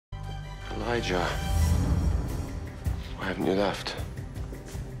Elijah, why haven't you left?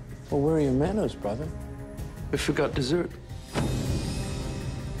 Well, where are your manners, brother? We forgot dessert.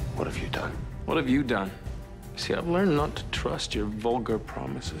 What have you done? What have you done? See, I've learned not to trust your vulgar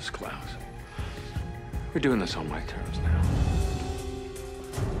promises, Klaus. We're doing this on my terms now.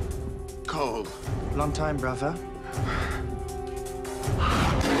 Cole. Long time, brother.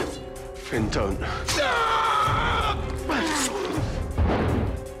 Finn, don't.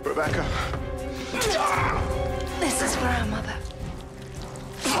 Rebekah. This is for our mother.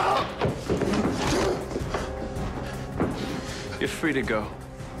 You're free to go.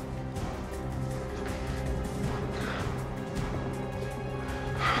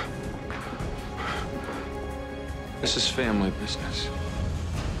 This is family business.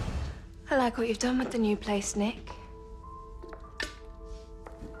 I like what you've done with the new place, Nick.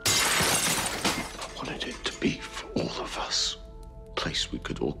 I wanted it to be for all of us. A place we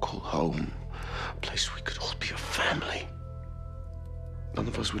could all call home. A place we could all be a family. None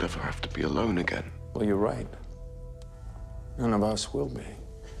of us would ever have to be alone again. Well, you're right. None of us will be.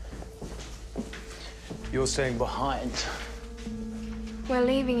 You're staying behind. We're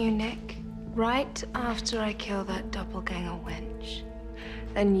leaving you, Nick, right after I kill that doppelganger wench.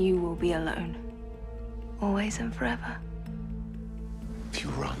 Then you will be alone. Always and forever. If you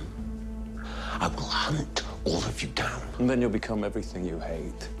run, I will hunt all of you down. And then you'll become everything you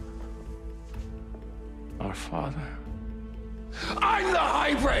hate. Our father. I'm the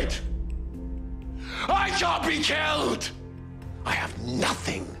hybrid! I can't be killed! I have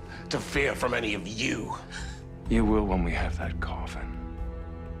nothing to fear from any of you. You will when we have that coffin.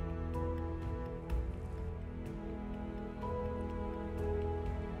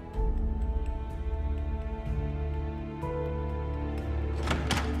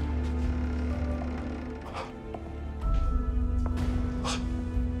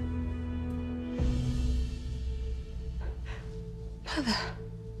 Mother.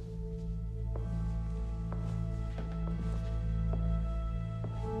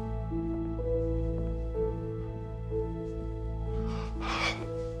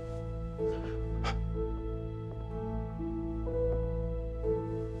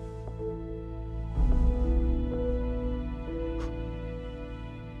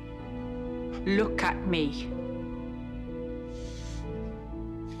 Look at me.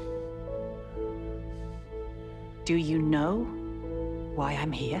 Do you know why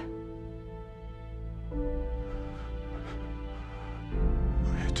I'm here? You're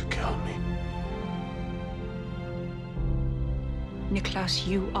here to kill me. Niklaus,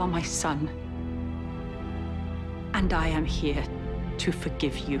 you are my son. And I am here to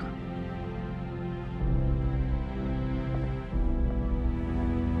forgive you.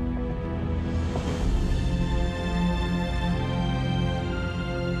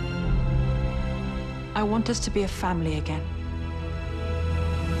 I want us to be a family again.